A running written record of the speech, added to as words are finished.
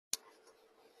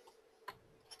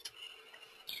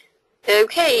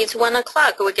Okay, it's 1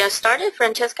 o'clock. We get started,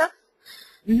 Francesca?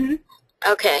 Mm-hmm.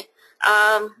 Okay.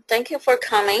 Thank you for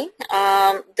coming.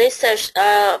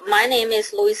 My name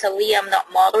is Louisa Lee. I'm the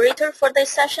moderator for this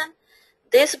session.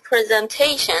 This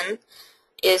presentation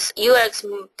is UX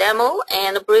demo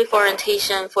and a brief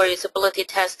orientation for usability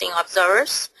testing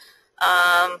observers.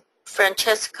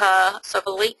 Francesca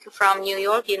Sobolik from New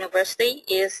York University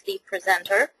is the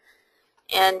presenter.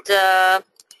 And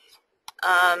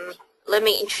let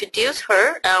me introduce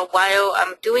her. While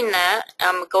I'm doing that,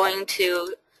 I'm going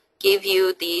to give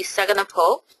you the second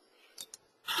poll.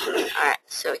 Alright,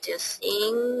 so just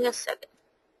in a second.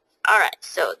 Alright,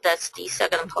 so that's the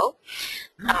second poll.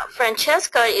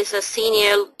 Francesca is a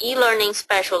senior e-learning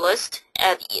specialist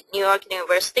at New York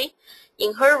University.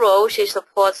 In her role, she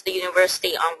supports the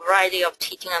university on a variety of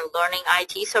teaching and learning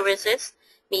IT services,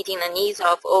 meeting the needs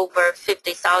of over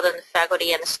 50,000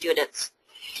 faculty and students.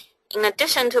 In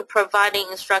addition to providing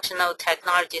instructional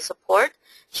technology support,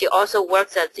 she also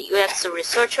works as a UX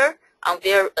researcher on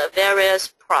various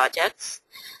projects.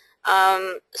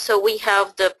 So we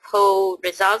have the poll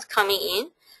results coming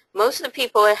in. Most of the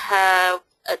people have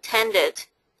attended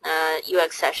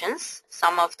UX sessions,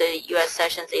 some of the UX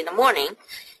sessions in the morning,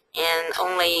 and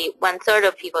only 1/3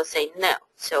 of people say no.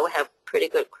 So we have a pretty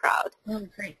good crowd. Oh,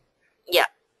 great. Yeah.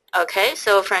 Okay,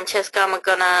 so Francesca, I'm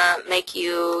gonna make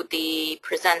you the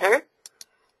presenter,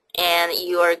 and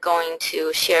you are going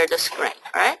to share the screen,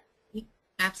 all right?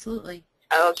 Absolutely.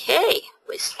 Okay,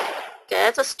 let's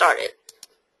get started.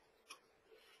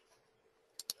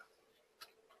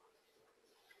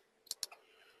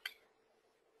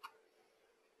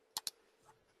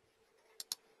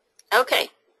 Okay,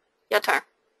 your turn.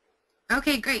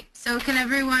 Okay, great. So can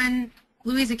everyone,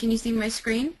 Louisa, can you see my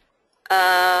screen?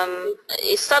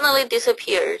 It suddenly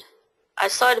disappeared. I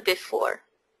saw it before.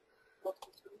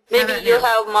 Maybe about you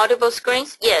now? have multiple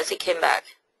screens? Yes, it came back.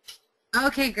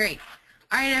 Okay, great.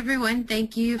 All right, everyone,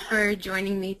 thank you for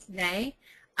joining me today.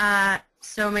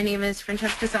 So my name is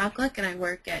Francesca Sobolik, and I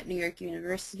work at New York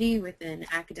University within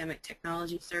Academic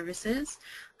Technology Services.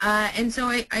 And so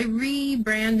I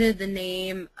rebranded the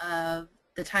name of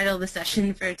the title of the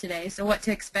session for today, so what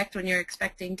to expect when you're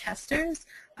expecting testers,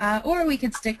 or we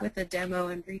could stick with a demo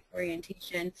and brief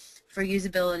orientation for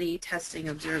usability testing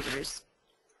observers.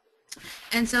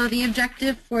 And so the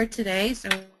objective for today, so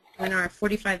in our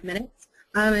 45 minutes,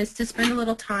 is to spend a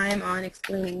little time on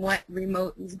explaining what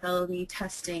remote usability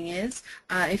testing is.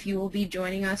 If you will be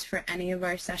joining us for any of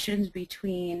our sessions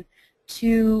between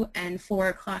 2 and 4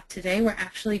 o'clock today, we're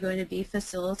actually going to be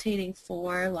facilitating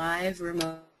 4 live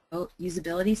remote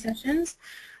usability sessions.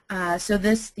 So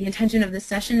the intention of this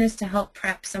session is to help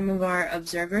prep some of our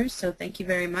observers, so thank you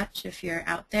very much if you're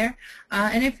out there.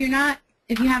 And if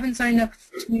you haven't signed up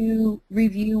to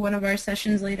review one of our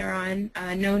sessions later on,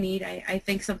 no need. I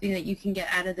think something that you can get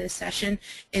out of this session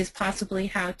is possibly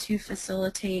how to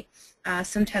facilitate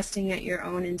some testing at your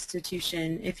own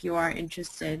institution if you are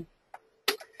interested.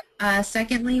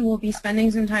 Secondly, we'll be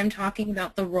spending some time talking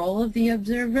about the role of the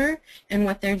observer and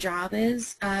what their job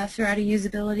is throughout a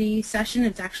usability session.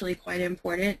 It's actually quite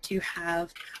important to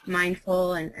have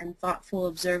mindful and thoughtful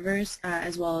observers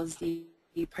as well as the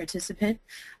participant.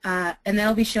 And then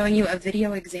I'll be showing you a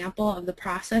video example of the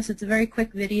process. It's a very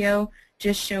quick video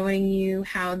just showing you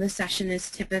how the session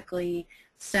is typically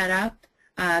set up,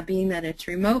 being that it's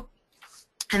remote.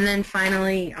 And then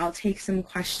finally, I'll take some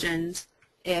questions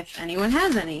if anyone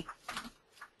has any.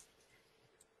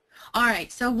 All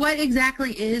right, so what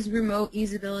exactly is remote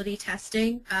usability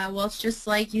testing? Well, it's just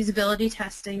like usability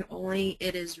testing, only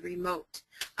it is remote.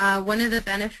 One of the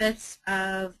benefits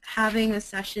of having a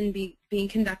session being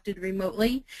conducted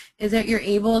remotely is that you're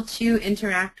able to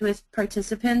interact with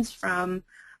participants from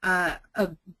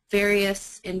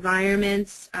various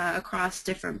environments across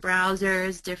different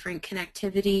browsers, different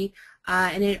connectivity,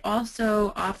 and it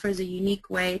also offers a unique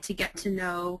way to get to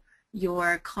know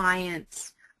your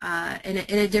clients in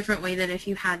a different way than if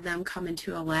you had them come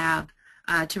into a lab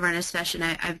to run a session.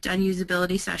 I've done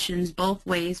usability sessions both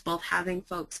ways, both having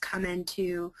folks come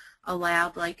into a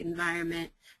lab-like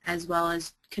environment as well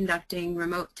as conducting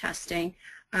remote testing.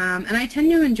 And I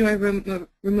tend to enjoy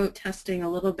remote testing a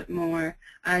little bit more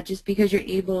just because you're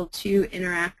able to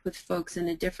interact with folks in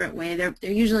a different way. They're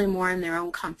usually more in their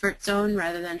own comfort zone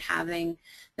rather than having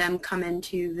them come in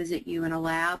to visit you in a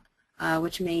lab,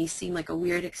 which may seem like a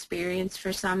weird experience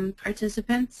for some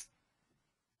participants.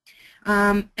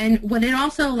 And what it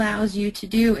also allows you to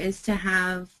do is to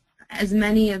have as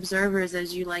many observers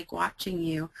as you like watching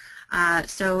you.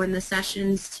 So in the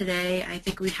sessions today, I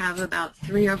think we have about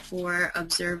 3 or 4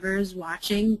 observers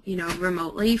watching,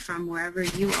 remotely from wherever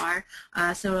you are.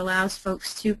 So it allows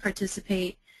folks to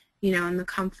participate, in the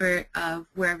comfort of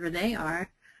wherever they are.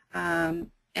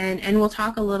 And we'll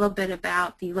talk a little bit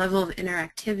about the level of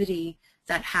interactivity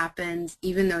that happens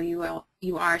even though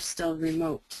you are still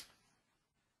remote.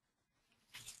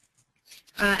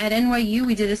 At NYU,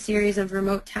 we did a series of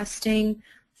remote testing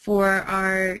for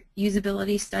our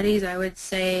usability studies. I would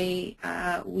say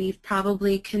we've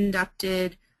probably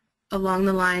conducted along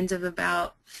the lines of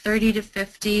about 30 to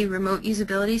 50 remote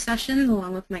usability sessions,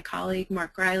 along with my colleague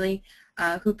Mark Riley,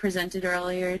 who presented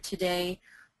earlier today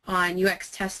on UX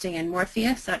testing and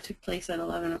Morpheus. That took place at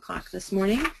 11 o'clock this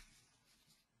morning.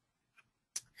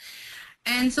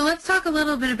 And so let's talk a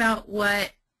little bit about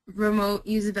what remote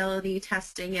usability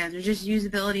testing is, or just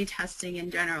usability testing in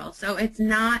general. So it's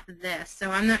not this. So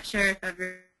I'm not sure if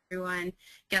everyone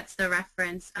gets the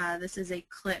reference. This is a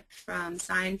clip from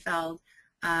Seinfeld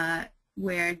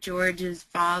where George's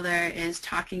father is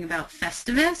talking about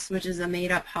Festivus, which is a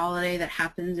made-up holiday that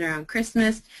happens around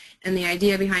Christmas. And the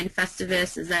idea behind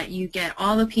Festivus is that you get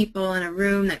all the people in a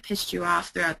room that pissed you off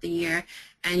throughout the year,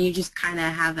 and you just kind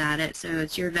of have at it. So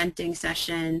it's your venting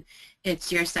session.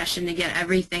 It's your session to get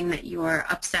everything that you're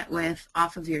upset with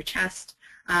off of your chest.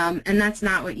 And that's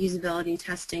not what usability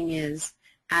testing is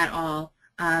at all.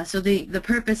 So the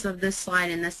purpose of this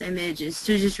slide and this image is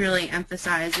to just really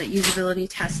emphasize that usability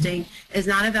testing is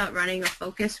not about running a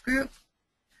focus group.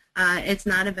 It's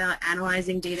not about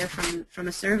analyzing data from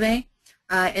a survey.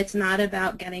 It's not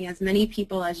about getting as many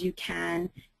people as you can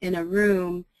in a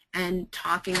room and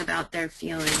talking about their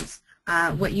feelings.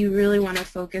 What you really want to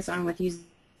focus on with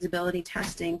usability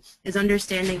testing is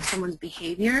understanding someone's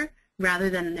behavior rather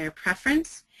than their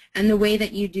preference. And the way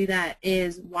that you do that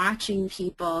is watching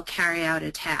people carry out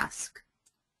a task.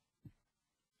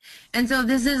 And so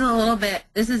this is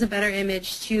a better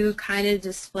image to kind of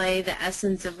display the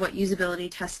essence of what usability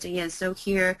testing is. So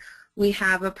here we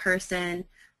have a person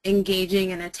engaging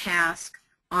in a task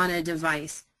on a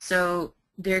device. So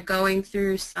they're going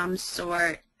through some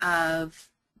sort of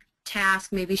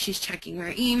task. Maybe she's checking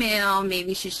her email,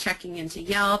 maybe she's checking into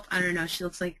Yelp. I don't know, she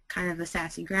looks like kind of a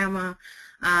sassy grandma.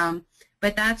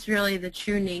 But that's really the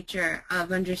true nature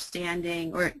of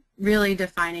understanding or really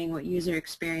defining what user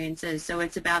experience is. So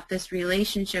it's about this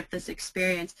relationship, this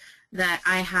experience that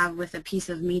I have with a piece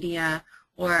of media,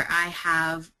 or I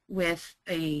have with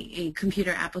a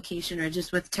computer application, or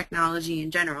just with technology in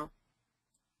general.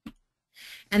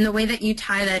 And the way that you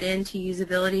tie that into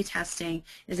usability testing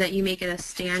is that you make it a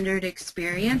standard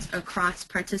experience across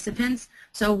participants.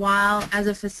 So while as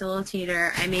a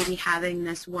facilitator I may be having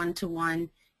this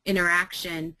one-to-one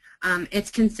interaction, it's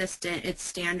consistent, it's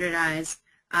standardized.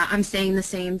 I'm saying the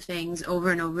same things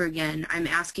over and over again. I'm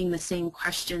asking the same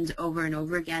questions over and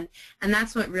over again. And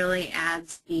that's what really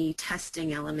adds the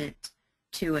testing element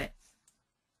to it.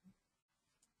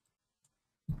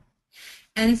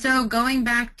 And so going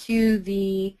back to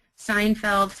the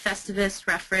Seinfeld Festivus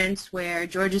reference, where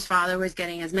George's father was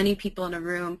getting as many people in a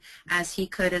room as he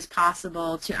could as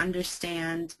possible to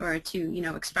understand or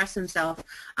to express himself.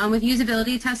 With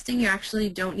usability testing, you actually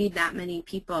don't need that many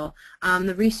people.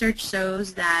 The research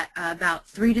shows that about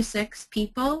 3 to 6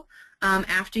 people,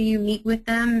 after you meet with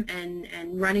them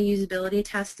and run a usability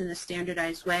test in a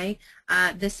standardized way,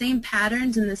 the same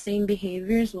patterns and the same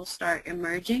behaviors will start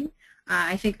emerging.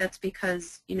 I think that's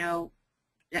because,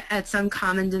 at some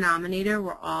common denominator,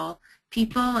 we're all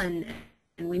people, and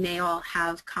we may all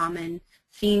have common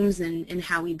themes in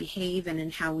how we behave and in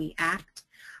how we act.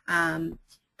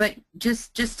 But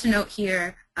just to note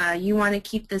here, you want to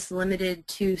keep this limited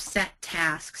to set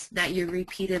tasks that you're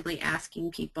repeatedly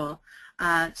asking people.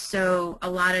 So a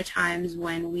lot of times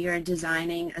when we are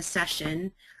designing a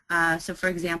session, so for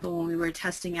example, when we were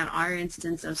testing out our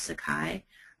instance of Sakai,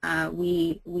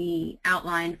 we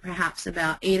outlined perhaps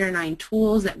about 8 or 9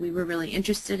 tools that we were really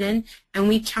interested in, and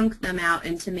we chunked them out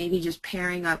into maybe just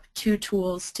pairing up 2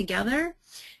 tools together,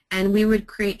 and we would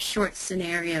create short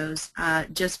scenarios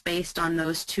just based on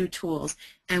those 2 tools,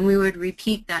 and we would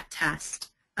repeat that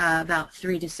test about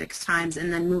 3 to 6 times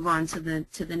and then move on to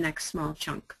the next small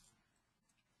chunk.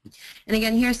 And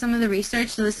again, here's some of the research.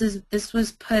 So this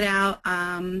was put out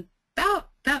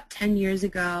about 10 years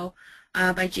ago.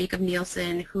 By Jacob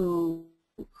Nielsen,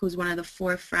 who's one of the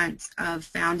forefronts of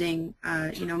founding,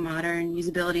 modern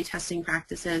usability testing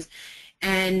practices.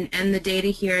 And the data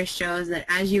here shows that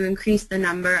as you increase the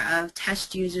number of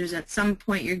test users, at some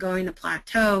point you're going to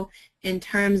plateau in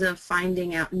terms of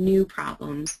finding out new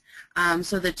problems.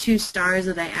 So the 2 stars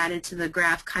that I added to the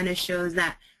graph kind of shows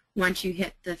that once you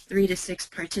hit the 3 to 6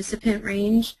 participant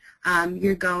range,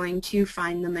 you're going to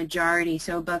find the majority,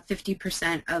 so about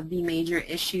 50% of the major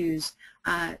issues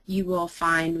you will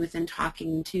find within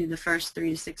talking to the first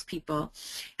 3 to 6 people.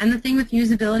 And the thing with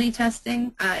usability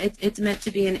testing, it's meant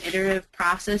to be an iterative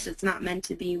process. It's not meant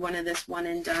to be one of this one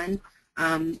and done.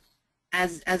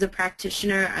 As a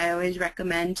practitioner, I always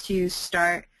recommend to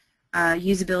start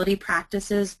usability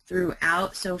practices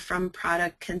throughout, so from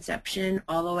product conception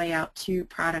all the way out to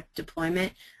product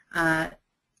deployment.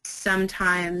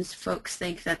 Sometimes folks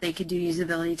think that they could do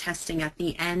usability testing at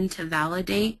the end to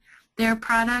validate their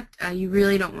product. You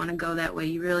really don't want to go that way.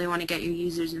 You really want to get your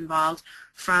users involved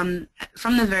from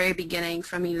the very beginning,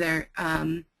 from either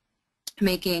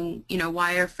making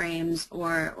wireframes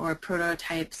or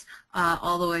prototypes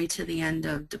all the way to the end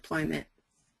of deployment.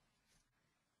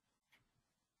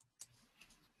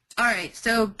 All right,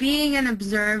 so being an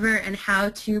observer and how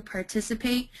to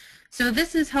participate. So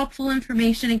this is helpful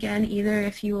information, again, either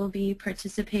if you will be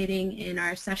participating in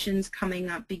our sessions coming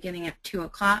up beginning at 2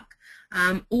 o'clock,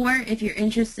 or if you're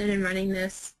interested in running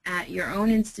this at your own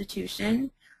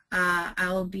institution.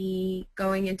 I'll be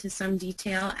going into some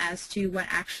detail as to what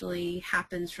actually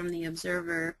happens from the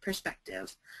observer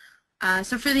perspective.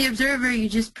 So for the observer, you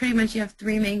have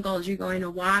 3 main goals. You're going to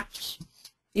watch,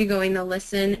 you're going to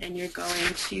listen, and you're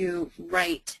going to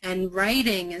write. And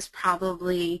writing is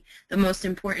probably the most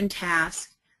important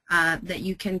task that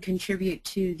you can contribute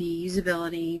to the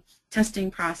usability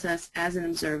testing process as an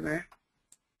observer.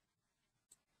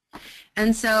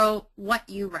 And so what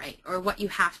you write, or what you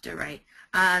have to write.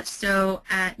 So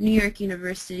at New York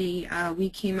University, we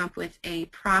came up with a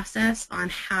process on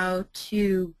how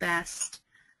to best,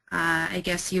 I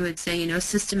guess you would say,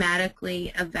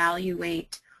 systematically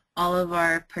evaluate all of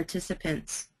our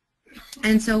participants.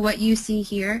 And so what you see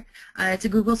here, it's a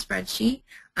Google spreadsheet,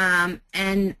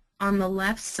 and on the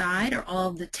left side are all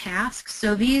of the tasks.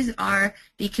 So these are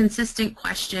the consistent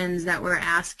questions that we're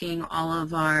asking all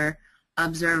of our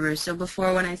observers. So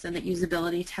before, when I said that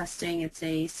usability testing, it's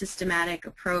a systematic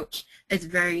approach. It's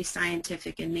very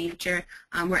scientific in nature.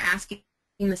 We're asking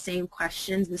the same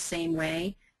questions the same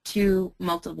way to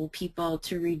multiple people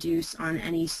to reduce on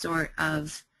any sort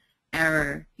of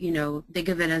error. Think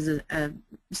of it as a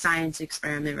science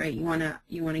experiment, right? You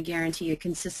want to guarantee a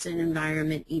consistent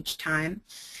environment each time.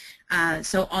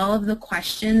 So all of the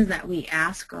questions that we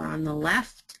ask are on the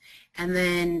left. And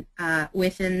then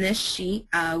within this sheet,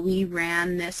 we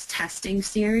ran this testing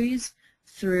series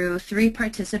through 3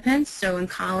 participants. So in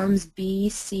columns B,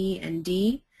 C, and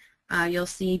D, you'll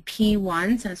see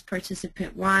P1 says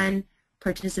participant 1,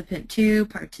 participant 2,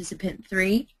 participant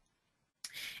 3.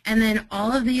 And then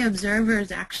all of the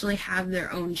observers actually have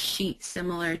their own sheet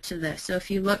similar to this. So if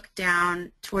you look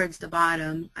down towards the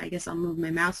bottom, I guess I'll move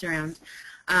my mouse around,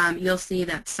 you'll see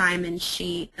that Simon's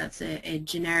sheet. That's a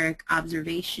generic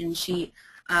observation sheet.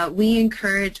 We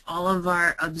encourage all of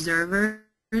our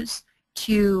observers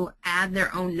to add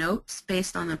their own notes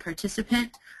based on the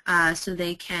participant, so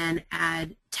they can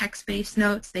add text-based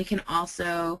notes. They can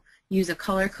also use a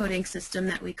color coding system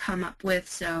that we come up with.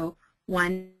 So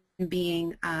one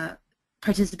being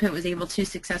participant was able to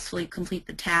successfully complete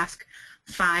the task.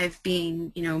 5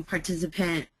 being,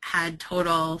 participant had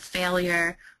total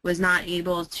failure, was not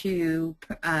able to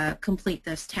complete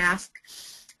this task.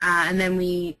 And then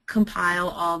we compile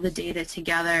all the data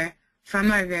together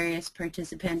from our various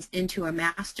participants into a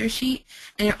master sheet.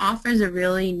 And it offers a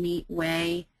really neat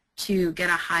way to get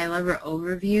a high-level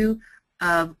overview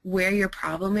of where your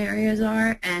problem areas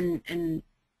are and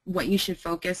what you should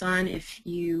focus on if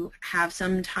you have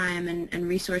some time and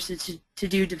resources to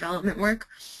do development work,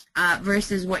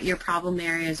 versus what your problem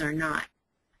areas are not.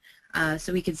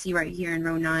 So we can see right here in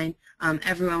row 9,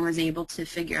 everyone was able to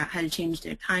figure out how to change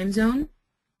their time zone.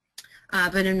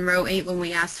 But in row 8, when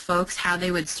we asked folks how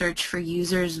they would search for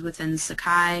users within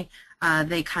Sakai,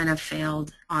 they kind of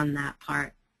failed on that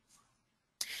part.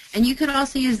 And you could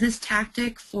also use this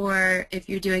tactic for if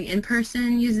you're doing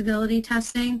in-person usability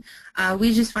testing.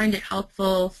 We just find it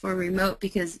helpful for remote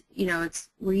because,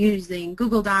 we're using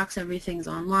Google Docs, everything's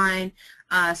online,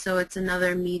 so it's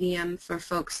another medium for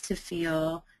folks to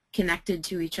feel connected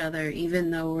to each other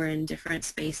even though we're in different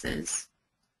spaces.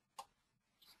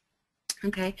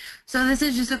 Okay, so this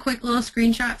is just a quick little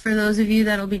screenshot for those of you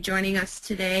that will be joining us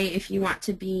today if you want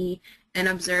to be an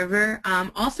observer.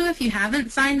 Also, if you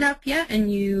haven't signed up yet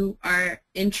and you are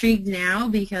intrigued now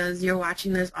because you're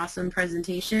watching this awesome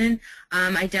presentation,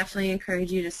 I definitely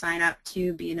encourage you to sign up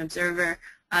to be an observer.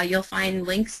 You'll find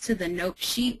links to the note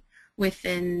sheet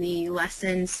within the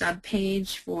lesson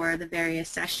subpage for the various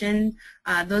sessions.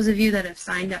 Those of you that have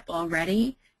signed up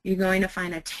already, you're going to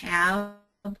find a tab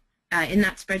in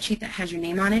that spreadsheet that has your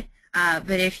name on it.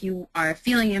 But if you are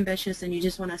feeling ambitious and you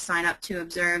just want to sign up to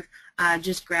observe,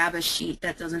 just grab a sheet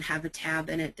that doesn't have a tab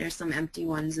in it. There's some empty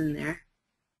ones in there.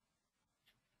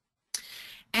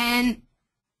 And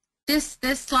this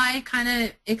slide kind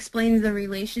of explains the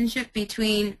relationship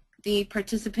between the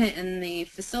participant and the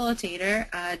facilitator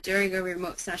during a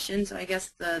remote session. So I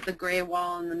guess the gray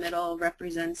wall in the middle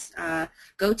represents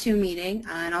GoToMeeting,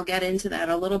 and I'll get into that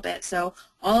a little bit. So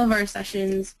all of our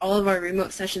sessions, all of our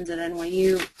remote sessions at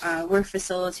NYU were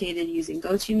facilitated using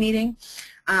GoToMeeting.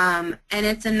 And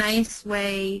it's a nice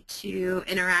way to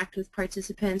interact with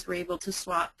participants. We're able to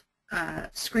swap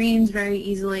screens very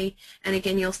easily, and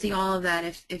again, you'll see all of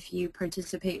that if you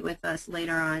participate with us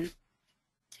later on.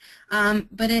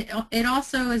 But it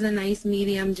also is a nice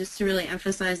medium just to really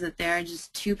emphasize that there are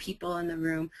just two people in the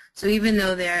room. So even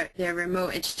though they're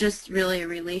remote, it's just really a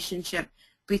relationship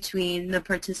between the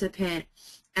participant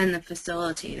and the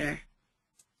facilitator.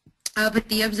 But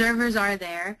the observers are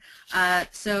there.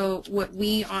 So what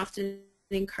we often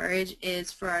encourage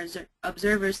is for our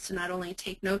observers to not only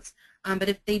take notes, but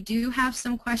if they do have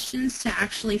some questions, to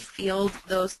actually field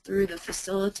those through the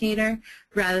facilitator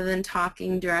rather than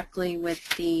talking directly with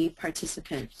the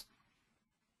participants.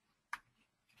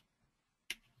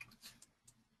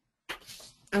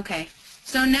 Okay,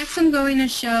 so next I'm going to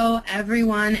show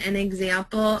everyone an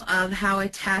example of how a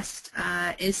test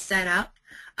is set up.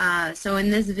 So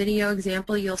in this video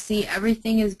example, you'll see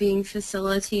everything is being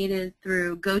facilitated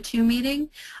through GoToMeeting,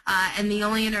 and the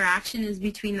only interaction is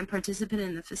between the participant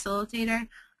and the facilitator.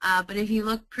 But if you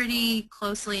look pretty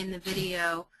closely in the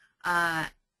video,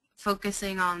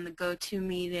 focusing on the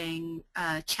GoToMeeting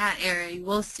chat area, you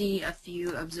will see a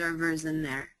few observers in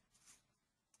there.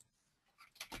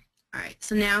 All right,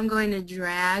 so now I'm going to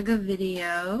drag a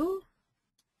video.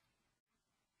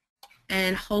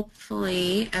 And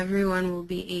hopefully everyone will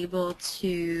be able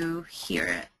to hear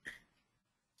it.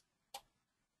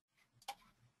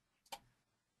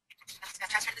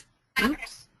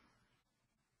 Oops.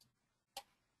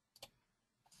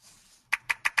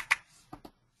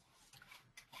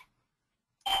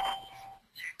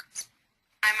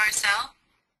 Hi, Marcel.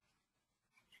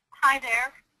 Hi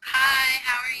there. Hi,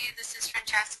 how are you? This is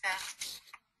Francesca.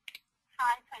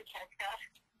 Hi, Francesca.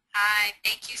 Hi,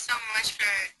 thank you so much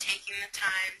for taking the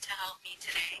time to help me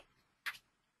today.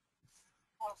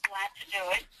 I'm glad to do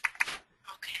it.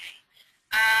 Okay.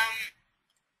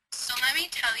 So let me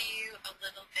tell you a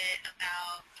little bit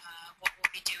about what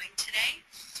we'll be doing today.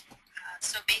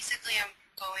 So basically I'm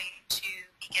going to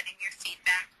be getting your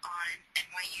feedback on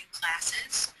NYU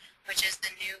Classes, which is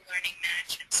the new learning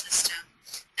management system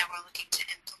that we're looking to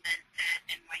implement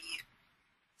at NYU.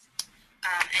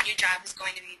 And your job is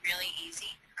going to be really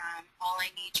easy. All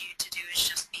I need you to do is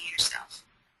just be yourself.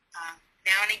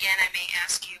 Now and again, I may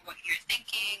ask you what you're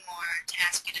thinking or to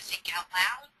ask you to think out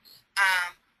loud.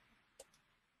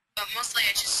 But mostly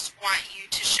I just want you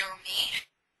to show me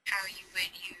how you would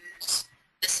use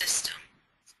the system.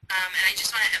 And I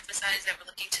just want to emphasize that we're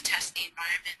looking to test the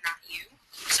environment, not you.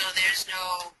 So there's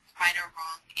no right or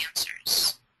wrong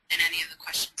answers in any of the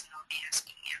questions that I'll be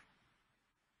asking you.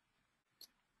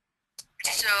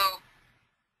 So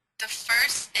the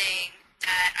first thing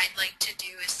that I'd like to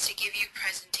do is to give you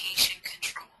presentation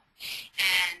control.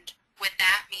 And what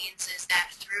that means is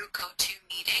that through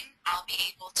GoToMeeting, I'll be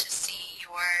able to see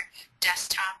your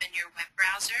desktop and your web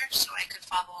browser so I could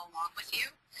follow along with you.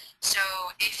 So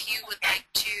if you would like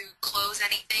to close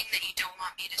anything that you don't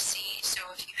want me to see, so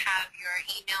if you have your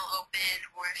email open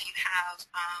or if you have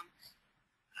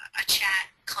a chat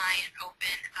client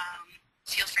open,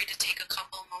 feel free to take a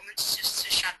couple moments just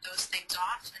to shut those things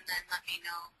off and then let me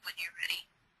know when you're ready.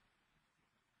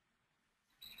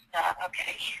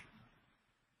 Okay.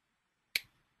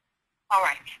 All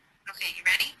right. Okay, you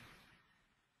ready?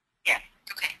 Yes.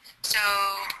 Okay, so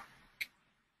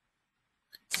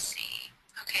let's see.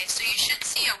 Okay, so you should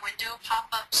see a window pop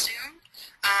up soon.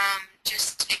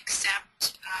 Just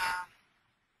accept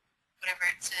whatever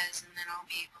it says and then I'll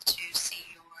be able to see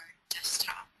your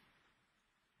desktop.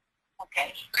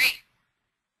 Okay. Great.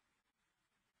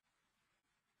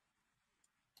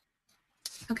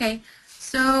 Okay,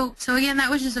 so again, that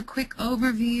was just a quick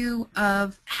overview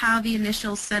of how the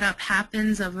initial setup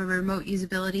happens of a remote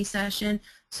usability session.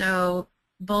 So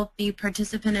both the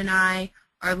participant and I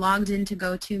are logged into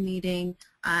GoToMeeting.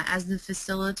 As the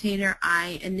facilitator,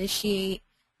 I initiate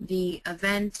the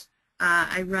event.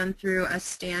 I run through a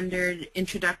standard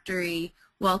introductory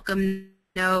welcome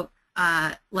note,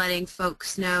 letting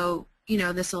folks know, you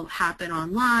know, this will happen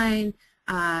online,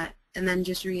 and then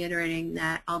just reiterating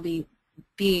that I'll be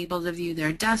able to view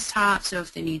their desktop, so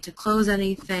if they need to close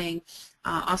anything,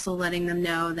 also letting them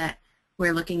know that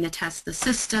we're looking to test the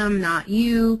system, not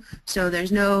you, so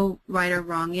there's no right or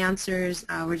wrong answers.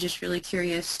 We're just really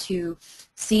curious to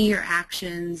see your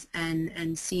actions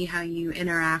and see how you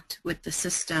interact with the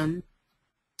system.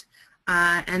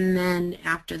 And then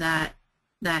after that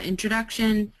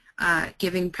introduction,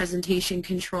 giving presentation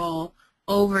control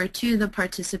over to the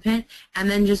participant, and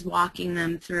then just walking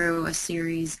them through a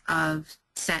series of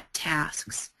set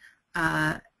tasks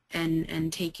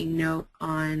and taking note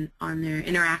on their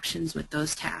interactions with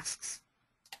those tasks.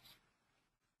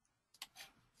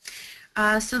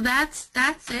 So that's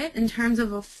it in terms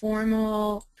of a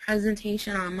formal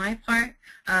presentation on my part.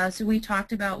 So we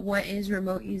talked about what is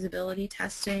remote usability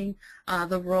testing,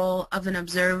 the role of an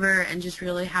observer, and just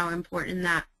really how important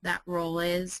that role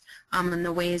is, and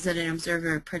the ways that an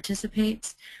observer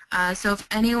participates. So if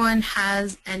anyone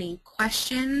has any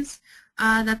questions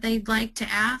that they'd like to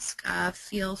ask,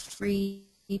 feel free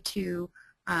to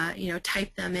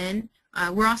type them in.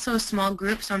 We're also a small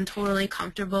group, so I'm totally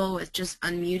comfortable with just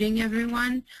unmuting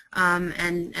everyone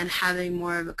and having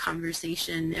more of a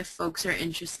conversation if folks are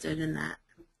interested in that.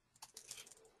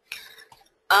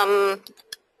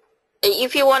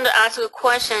 If you want to ask a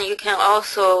question, you can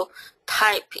also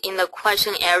type in the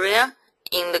question area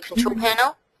in the control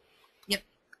panel. Yep.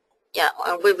 Yeah,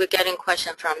 we'll be getting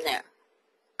questions from there.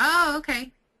 Oh,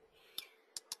 okay.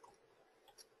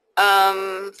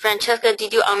 Francesca,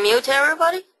 did you unmute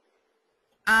everybody?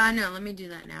 No, let me do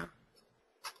that now.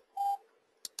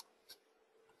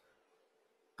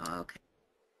 Oh, okay.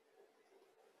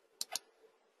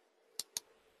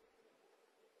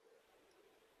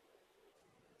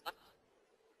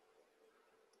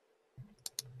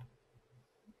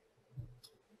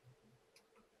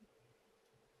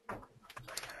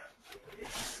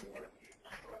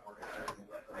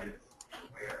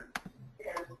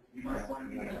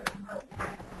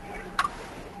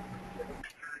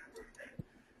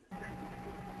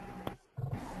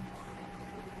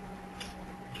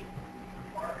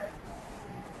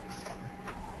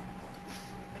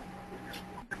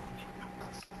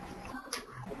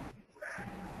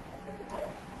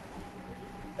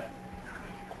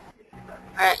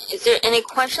 All right, is there any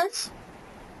questions?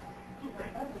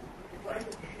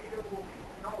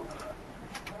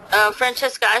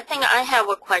 Francesca, I think I have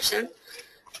a question.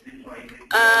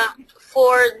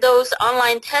 For those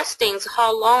online testings,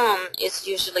 how long is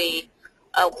usually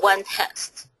one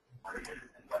test?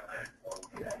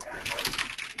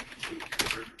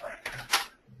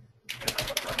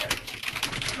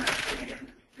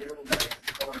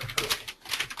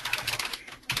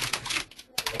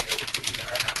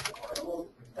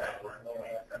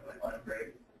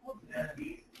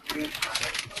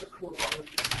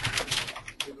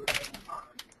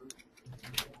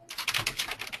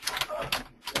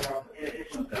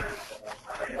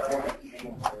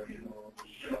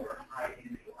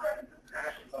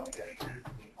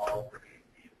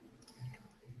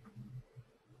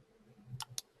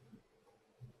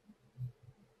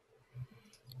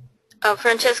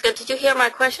 Francesca, did you hear my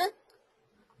question?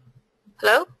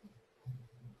 Hello?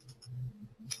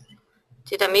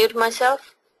 Did I mute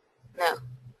myself? No.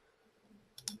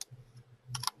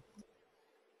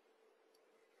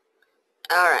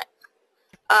 All right.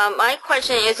 My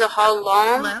question is how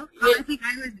long? Hello? Oh, I think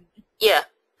I was. Yeah.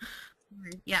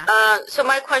 Yeah. So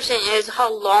my question is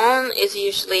how long is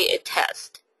usually a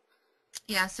test?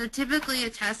 Yeah, so typically a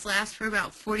test lasts for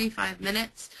about 45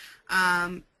 minutes.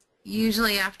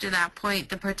 Usually after that point,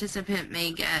 the participant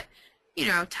may get,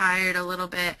 tired a little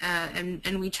bit,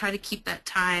 and we try to keep that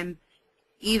time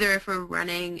either if we're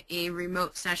running a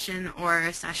remote session or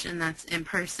a session that's in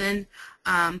person.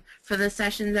 For the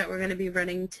sessions that we're going to be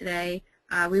running today,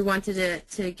 we wanted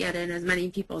to get in as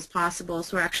many people as possible,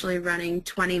 so we're actually running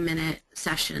 20-minute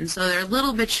sessions. So they're a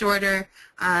little bit shorter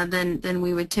than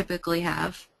we would typically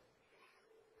have.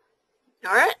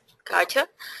 All right, gotcha.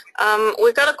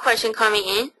 We got a question coming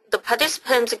in. The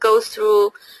participants go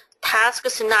through task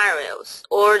scenarios,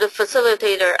 or the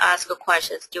facilitator asks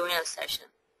questions during a session.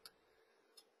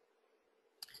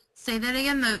 Say that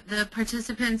again. The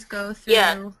participants go through.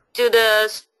 Yeah. Do the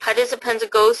participants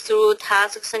go through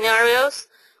task scenarios,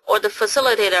 or the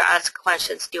facilitator asks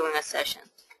questions during a session?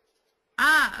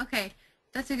 Ah, okay.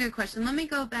 That's a good question. Let me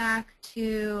go back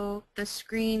to the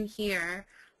screen here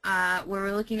where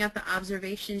we're looking at the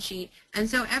observation sheet. And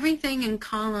so everything in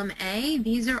column A,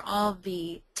 these are all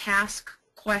the task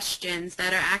questions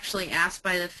that are actually asked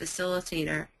by the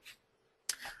facilitator.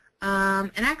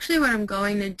 And actually what I'm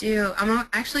going to do, I'm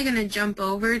actually going to jump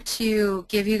over to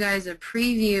give you guys a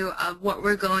preview of what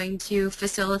we're going to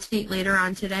facilitate later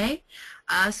on today.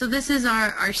 So this is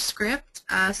our script.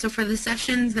 So for the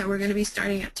sessions that we're going to be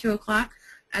starting at 2 o'clock,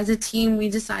 as a team we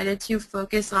decided to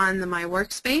focus on the My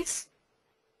Workspace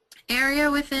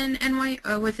area within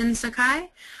within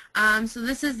Sakai. So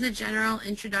this is the general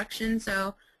introduction.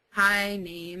 So hi,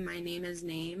 name. My name is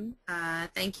Name.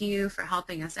 Thank you for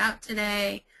helping us out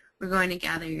today. We're going to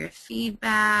gather your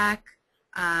feedback.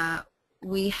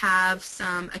 We have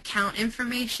some account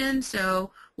information.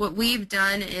 So what we've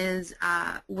done is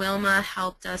Wilma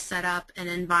helped us set up an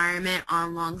environment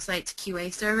on Longsight's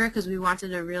QA server because we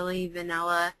wanted a really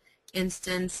vanilla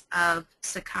instance of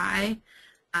Sakai.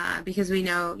 Because we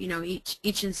know,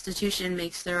 each institution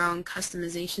makes their own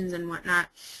customizations and whatnot.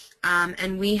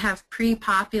 And we have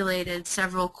pre-populated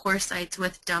several course sites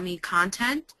with dummy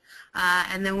content.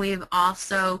 And then we've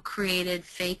also created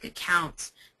fake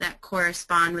accounts that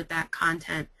correspond with that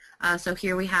content. So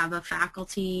here we have a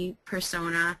faculty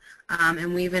persona,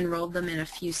 and we've enrolled them in a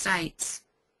few sites.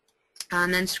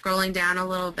 And then scrolling down a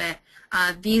little bit,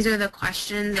 these are the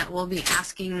questions that we'll be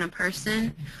asking the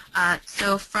person.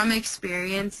 So from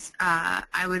experience,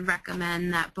 I would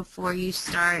recommend that before you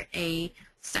start a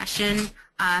session,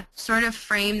 sort of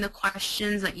frame the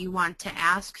questions that you want to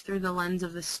ask through the lens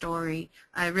of the story.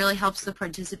 It really helps the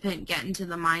participant get into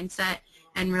the mindset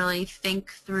and really think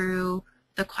through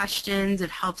the questions. It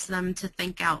helps them to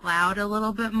think out loud a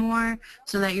little bit more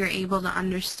so that you're able to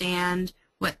understand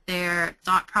what their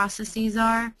thought processes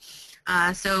are.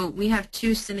 So we have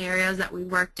two scenarios that we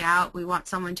worked out. We want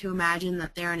someone to imagine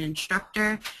that they're an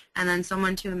instructor and then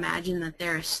someone to imagine that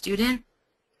they're a student.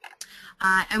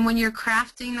 And when you're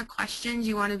crafting the questions,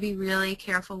 you want to be really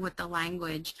careful with the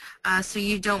language. So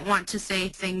you don't want to say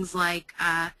things like,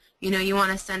 you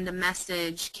want to send a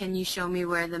message, can you show me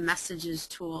where the messages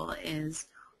tool is?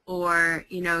 Or,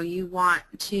 you want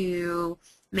to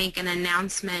make an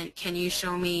announcement, can you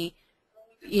show me,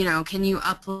 can you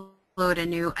upload a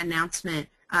new announcement?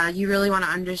 You really want to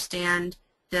understand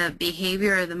the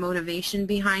behavior or the motivation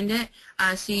behind it.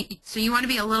 So you want to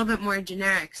be a little bit more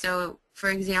generic. So for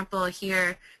example,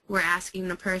 here we're asking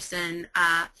the person,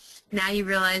 now you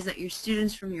realize that your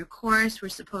students from your course were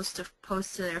supposed to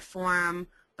post to their forum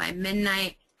by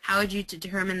midnight. How would you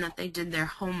determine that they did their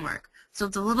homework? So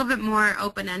it's a little bit more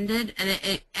open-ended, and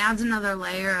it adds another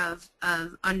layer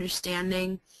of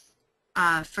understanding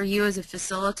for you as a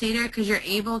facilitator, because you're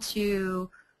able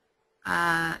to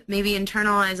maybe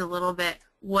internalize a little bit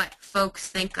what folks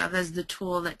think of as the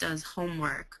tool that does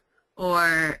homework,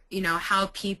 or how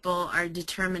people are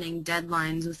determining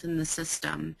deadlines within the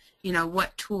system.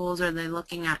 What tools are they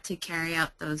looking at to carry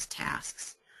out those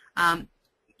tasks.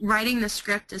 Writing the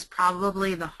script is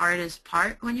probably the hardest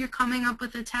part when you're coming up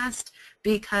with a test,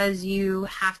 because you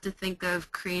have to think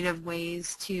of creative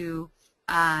ways to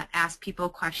ask people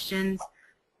questions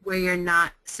where you're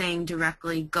not saying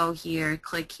directly, go here,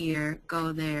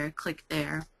 go there, click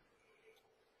there.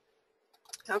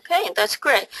 Okay, that's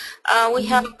great. We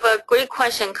have a great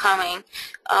question coming.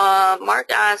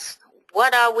 Mark asks,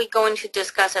 what are we going to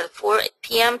discuss at 4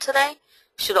 p.m. today?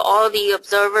 Should all the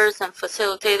observers and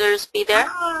facilitators be there?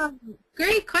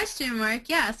 Great question, Mark.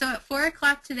 Yeah, so at 4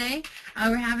 o'clock today,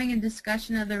 we're having a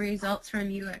discussion of the results from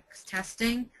UX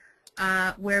testing,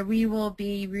 where we will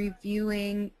be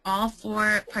reviewing all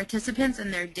 4 participants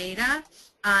and their data,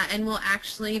 and we'll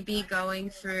actually be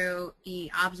going through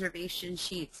the observation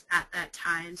sheets at that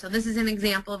time. So this is an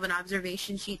example of an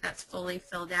observation sheet that's fully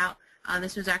filled out.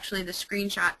 This was actually the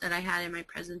screenshot that I had in my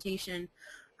presentation.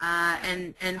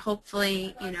 And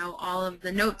hopefully, all of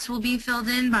the notes will be filled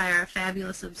in by our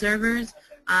fabulous observers,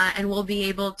 and we'll be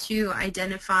able to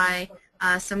identify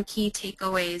some key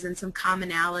takeaways and some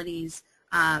commonalities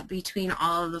between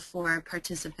all of the 4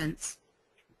 participants.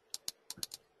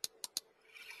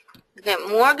 Okay,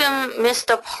 Morgan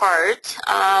missed a part.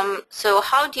 So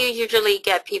how do you usually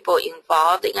get people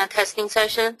involved in a testing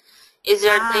session? Is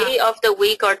there a day of the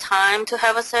week or time to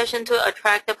have a session to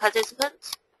attract the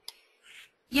participants?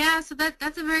 Yeah, so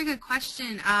that's a very good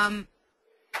question. I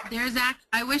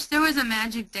wish there was a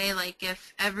magic day, like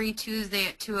if every Tuesday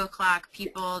at 2 o'clock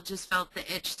people just felt the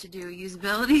itch to do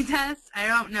usability tests. I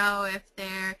don't know if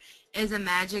there is a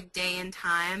magic day and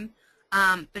time,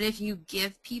 but if you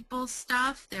give people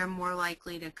stuff, they're more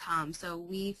likely to come. So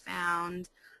we found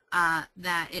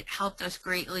that it helped us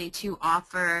greatly to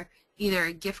offer either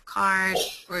a gift card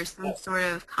or some sort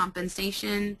of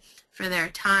compensation for their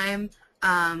time.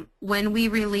 When we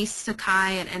released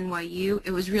Sakai at NYU,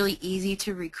 it was really easy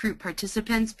to recruit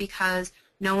participants because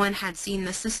no one had seen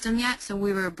the system yet, so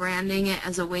we were branding it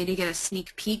as a way to get a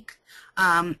sneak peek.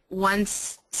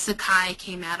 Once Sakai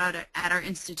came out at our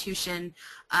institution,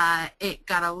 it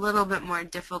got a little bit more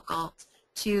difficult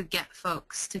to get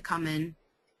folks to come in.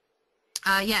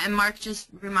 Yeah, and Mark just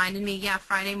reminded me, yeah,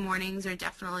 Friday mornings are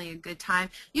definitely a good time,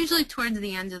 usually towards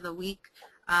the end of the week,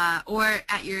 or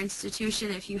at your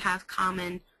institution if you have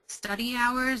common study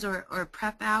hours or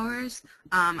prep hours.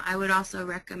 I would also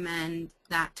recommend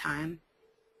that time.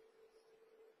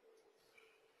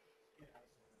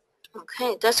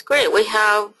 Okay, that's great. We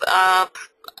have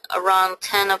around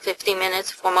 10 or 15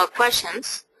 minutes for more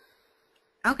questions.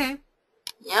 Okay.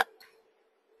 Yep.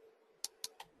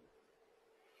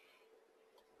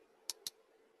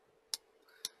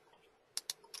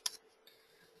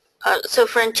 So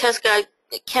Francesca,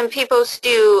 can people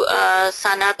still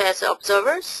sign up as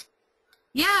observers?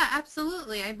 Yeah,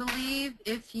 absolutely. I believe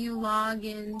if you log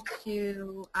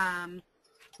into,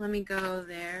 let me go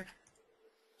there,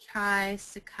 try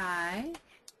Sakai,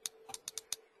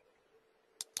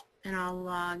 and I'll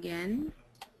log in.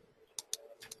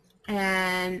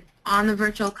 And on the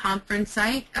virtual conference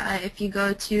site, if you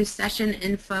go to session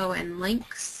info and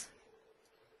links,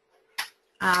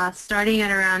 starting at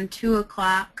around 2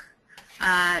 o'clock,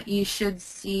 you should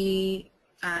see,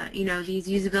 these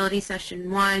usability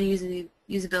session 1,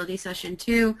 usability session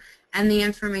 2, and the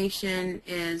information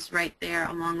is right there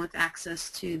along with access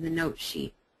to the note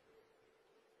sheet.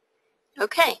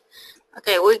 Okay.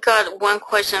 Okay, we got one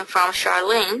question from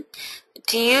Charlene.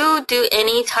 Do you do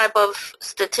any type of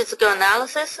statistical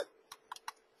analysis?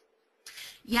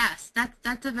 Yes,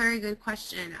 that's a very good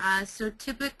question. So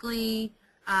typically,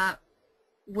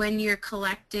 when you're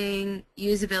collecting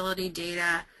usability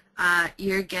data,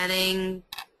 you're getting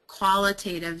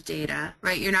qualitative data,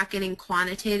 right? You're not getting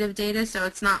quantitative data, so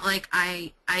it's not like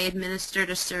I administered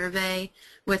a survey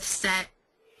with set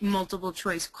multiple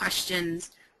choice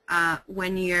questions.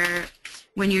 When you're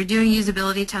doing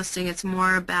usability testing, it's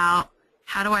more about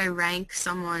how do I rank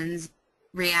someone's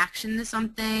reaction to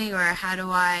something, or how do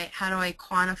I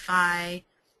quantify,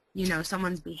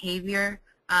 someone's behavior.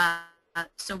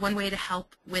 So one way to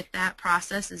help with that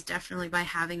process is definitely by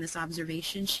having this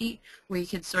observation sheet where you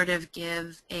could sort of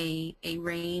give a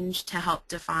range to help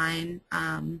define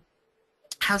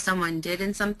how someone did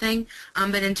in something.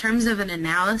 But in terms of an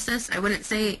analysis, I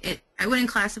wouldn't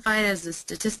classify it as a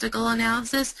statistical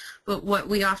analysis, but what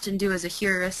we often do is a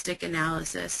heuristic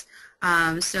analysis.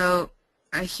 So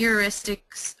a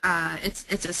heuristics,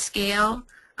 it's a scale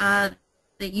that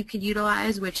you could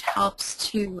utilize which helps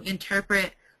to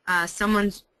interpret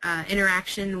someone's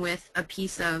interaction with a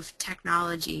piece of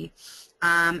technology.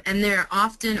 And they're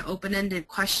often open-ended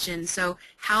questions. So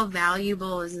how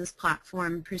valuable is this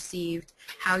platform perceived?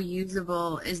 How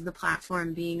usable is the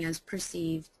platform being as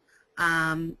perceived?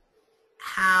 How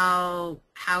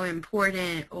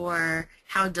important or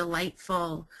how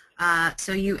delightful?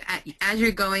 So as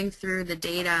you're going through the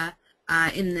data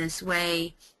in this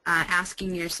way,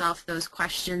 asking yourself those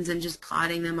questions and just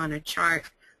plotting them on a chart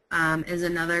is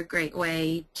another great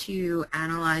way to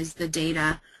analyze the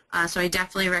data. So I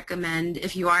definitely recommend,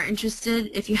 if you are interested,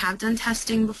 if you have done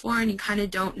testing before and you kind of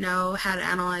don't know how to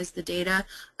analyze the data,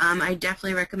 I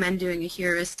definitely recommend doing a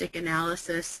heuristic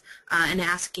analysis and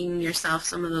asking yourself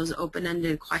some of those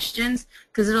open-ended questions,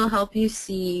 because it'll help you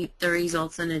see the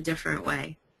results in a different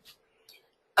way.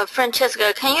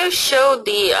 Francesca, can you show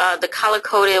the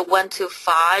color-coded 1 to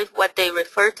 5, what they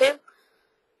refer to?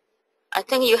 I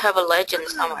think you have a legend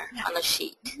somewhere on the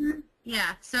sheet.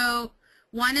 Yeah, so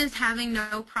 1 is having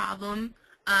no problem.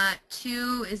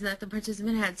 2 is that the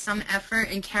participant had some effort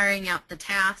in carrying out the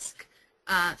task.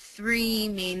 3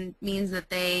 means that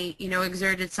they,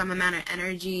 exerted some amount of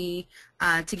energy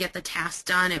to get the task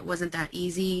done. It wasn't that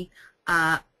easy.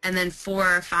 And then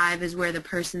 4 or 5 is where the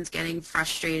person's getting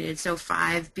frustrated. So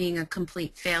 5 being a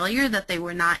complete failure, that they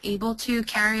were not able to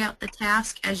carry out the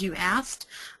task as you asked.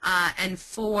 And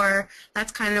 4,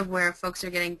 that's kind of where folks are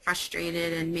getting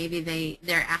frustrated and maybe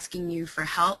they're asking you for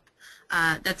help.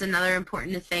 That's another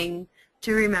important thing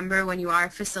to remember when you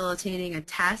are facilitating a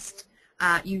test.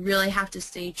 You really have to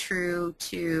stay true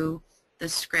to the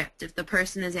script. If the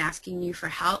person is asking you for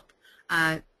help,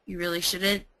 you really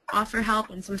shouldn't offer help,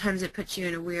 and sometimes it puts you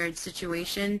in a weird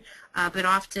situation, but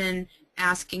often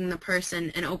asking the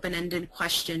person an open-ended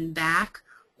question back,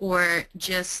 or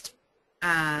just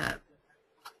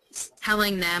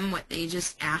telling them what they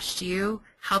just asked you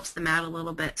helps them out a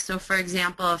little bit. So for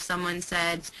example, if someone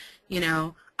said,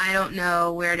 I don't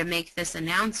know where to make this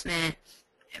announcement,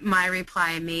 my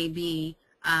reply may be,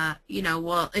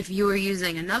 well, if you were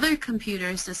using another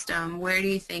computer system, where do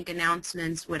you think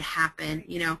announcements would happen?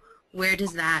 Where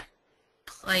does that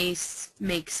place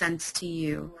make sense to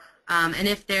you? And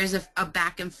if there's a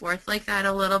back and forth like that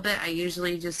a little bit, I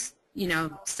usually just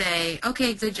say,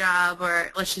 okay, good job,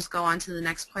 or let's just go on to the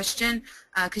next question,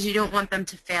 because you don't want them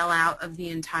to fail out of the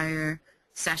entire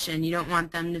session. You don't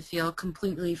want them to feel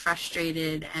completely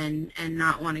frustrated and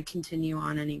not want to continue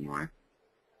on anymore.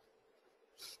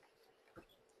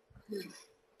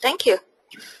 Thank you.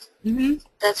 Mm-hmm.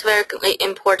 That's very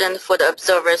important for the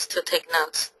observers to take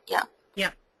notes. Yeah.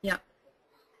 Yep. Yep.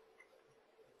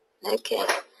 Okay.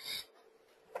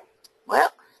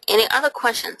 Well, any other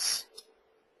questions?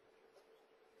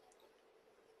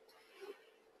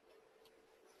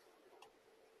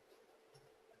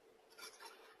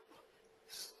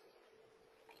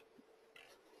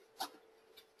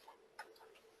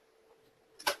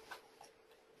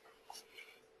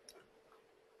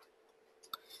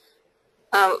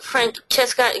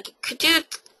 Francesca, could you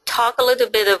talk a little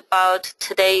bit about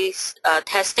today's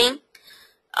testing?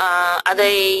 Are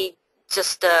they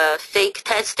just fake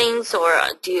testings, or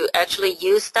do you actually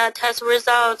use that test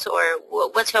results, or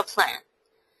what's your plan?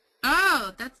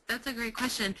 Oh, that's a great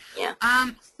question. Yeah.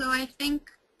 So I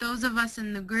think those of us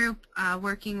in the group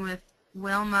working with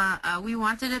Wilma, we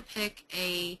wanted to pick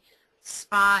a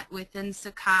spot within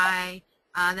Sakai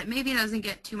that maybe doesn't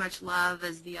get too much love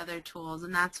as the other tools,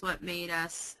 and that's what made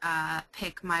us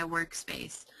pick My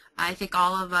Workspace. I think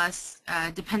all of us,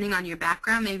 depending on your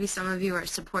background, maybe some of you are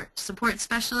support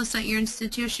specialists at your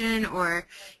institution or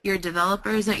you're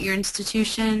developers at your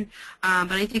institution,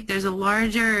 but I think there's a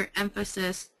larger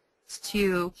emphasis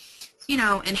to,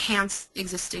 enhance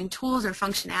existing tools or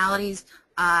functionalities,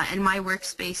 and My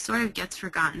Workspace sort of gets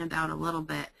forgotten about a little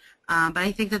bit. But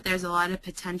I think that there's a lot of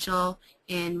potential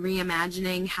in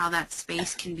reimagining how that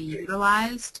space can be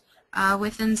utilized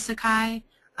within Sakai,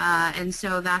 and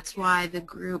so that's why the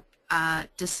group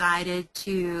decided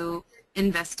to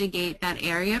investigate that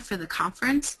area for the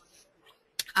conference.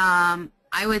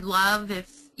 I would love if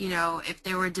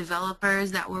there were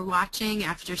developers that were watching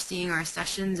after seeing our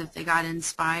sessions, if they got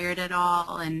inspired at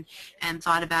all and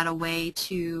thought about a way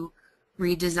to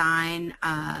redesign,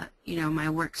 My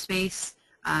Workspace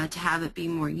to have it be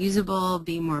more usable,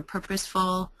 be more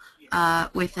purposeful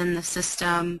within the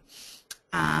system.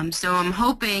 So I'm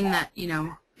hoping that,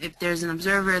 if there's an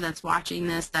observer that's watching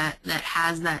this that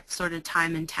has that sort of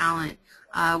time and talent,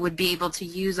 would be able to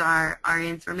use our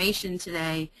information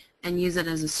today and use it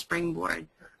as a springboard.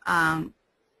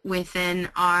 Within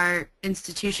our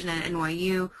institution at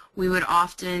NYU, we would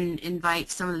often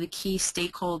invite some of the key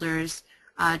stakeholders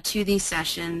to these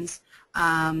sessions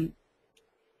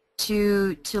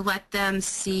to let them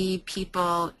see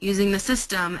people using the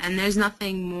system, and there's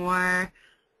nothing more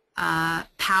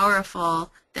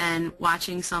powerful than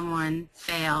watching someone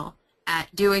fail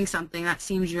at doing something that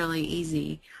seems really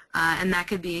easy, and that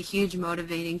could be a huge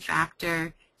motivating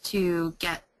factor to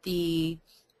get the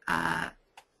to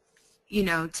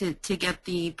get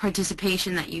the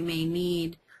participation that you may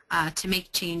need to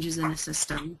make changes in the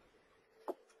system.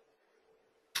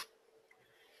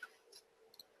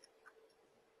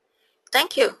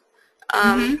 Thank you.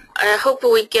 I hope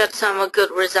we get some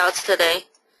good results today.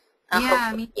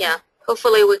 Yeah.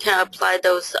 Hopefully we can apply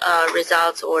those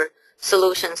results or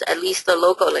solutions at least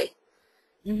locally.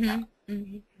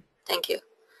 Thank you.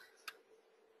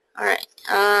 All right.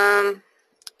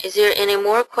 Is there any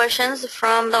more questions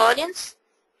from the audience?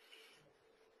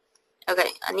 Okay,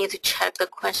 I need to check the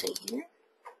question here.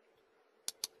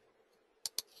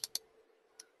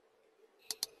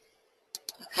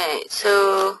 Okay,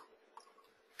 so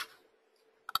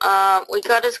we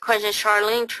got this question.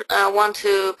 Charlene want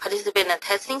to participate in a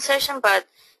testing session, but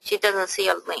she doesn't see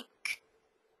a link.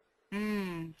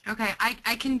 Okay,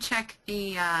 I can check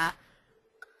the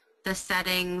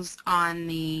settings on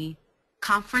the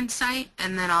conference site,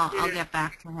 and then I'll get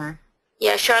back to her.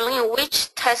 Yeah, Charlene,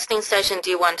 which testing session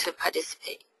do you want to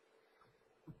participate?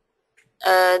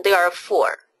 There are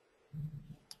 4.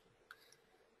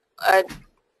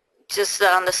 Just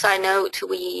on the side note,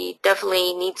 we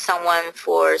definitely need someone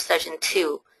for session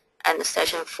 2 and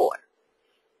session 4.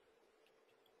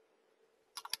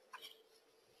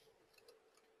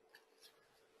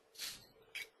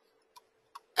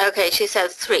 Okay, she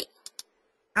says 3.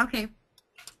 Okay.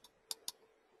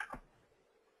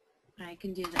 I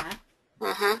can do that.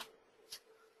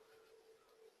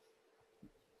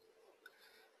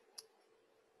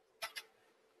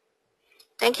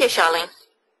 Thank you, Charlene.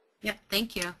 Yep,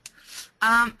 thank you.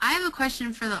 I have a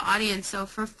question for the audience. So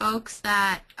for folks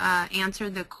that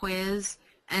answered the quiz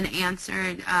and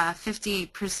answered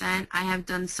 58%, I have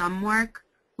done some work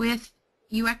with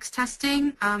UX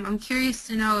testing. I'm curious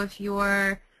to know if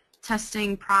your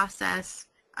testing process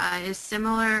is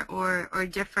similar or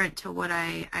different to what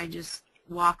I just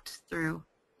walked through.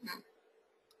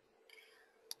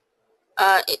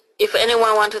 if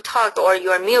anyone want to talk or you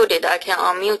are muted, I can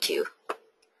unmute you.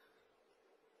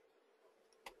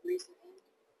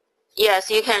 Yes,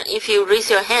 you can. If you raise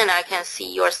your hand, I can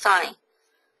see your sign,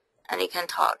 and you can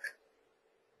talk.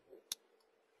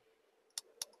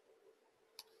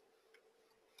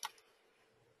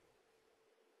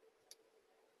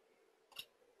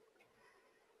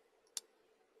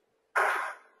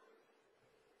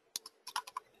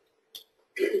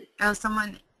 Oh,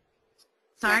 someone.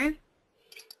 Sorry?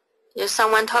 Is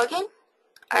someone talking?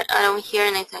 I don't hear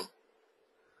anything.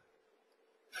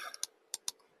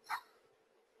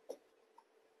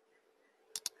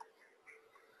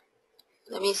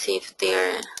 Let me see if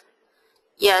they're...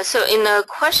 Yeah, so in the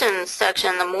question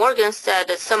section, Morgan said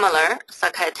it's similar,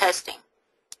 Sakai testing.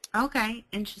 Okay,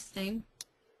 interesting.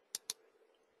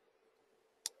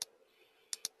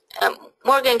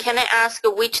 Morgan, can I ask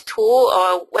which tool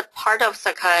or what part of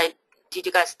Sakai did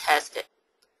you guys test it?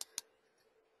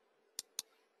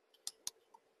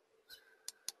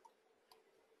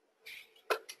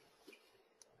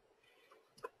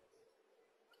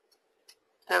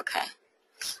 Okay.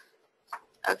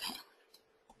 Okay.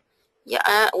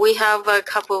 Yeah, we have a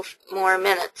couple of more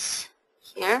minutes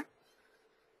here.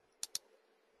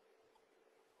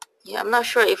 Yeah, I'm not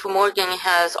sure if Morgan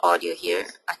has audio here.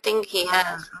 I think he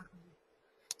has.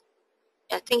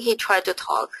 I think he tried to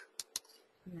talk.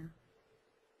 Yeah.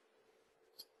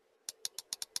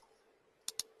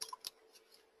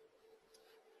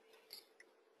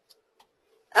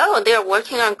 Oh, they're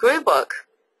working on Greenbook.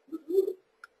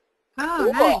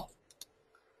 Oh, Cool. nice.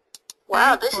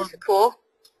 Wow, Very this cool. is cool.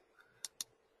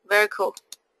 Very cool.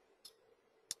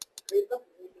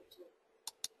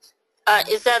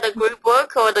 Is that the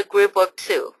Greenbook or the Greenbook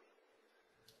 2?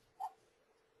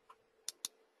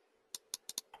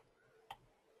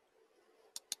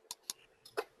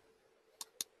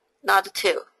 Not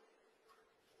 2.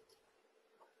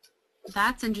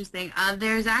 That's interesting.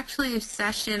 There's actually a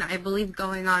session, I believe,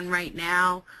 going on right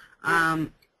now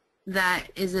that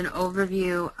is an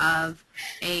overview of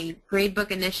a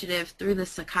gradebook initiative through the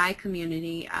Sakai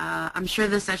community. I'm sure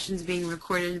the session's being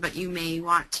recorded, but you may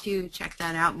want to check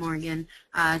that out, Morgan,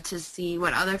 to see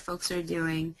what other folks are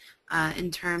doing in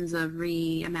terms of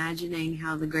reimagining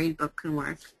how the gradebook can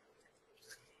work.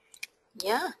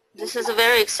 Yeah, this is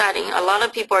very exciting. A lot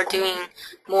of people are doing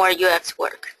more UX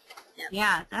work.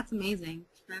 Yeah, that's amazing.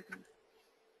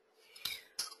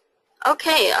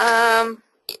 Okay,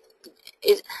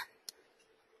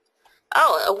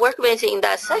 a workbench in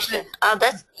that session. Oh,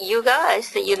 that's you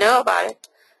guys, you know about it.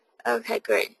 Okay,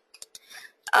 great.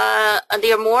 Are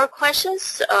there more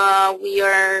questions? We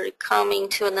are coming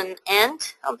to an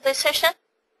end of this session.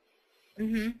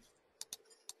 Mm-hmm.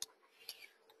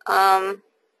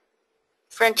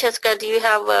 Francesca, do you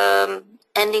have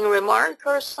ending remark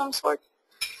or some sort?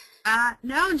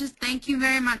 No, just thank you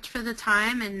very much for the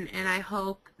time, and I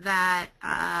hope that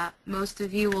most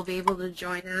of you will be able to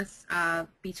join us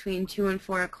between 2 and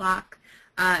 4 o'clock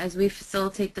as we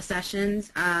facilitate the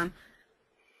sessions. I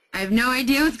have no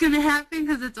idea what's going to happen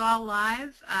because it's all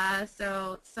live,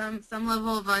 so some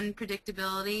level of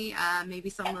unpredictability, maybe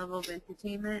some level of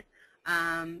entertainment,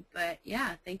 but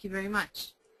yeah, thank you very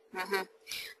much. Mm-hmm.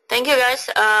 Thank you, guys.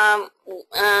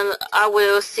 And I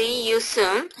will see you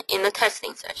soon in the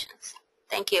testing sessions.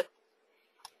 Thank you.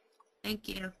 Thank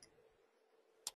you.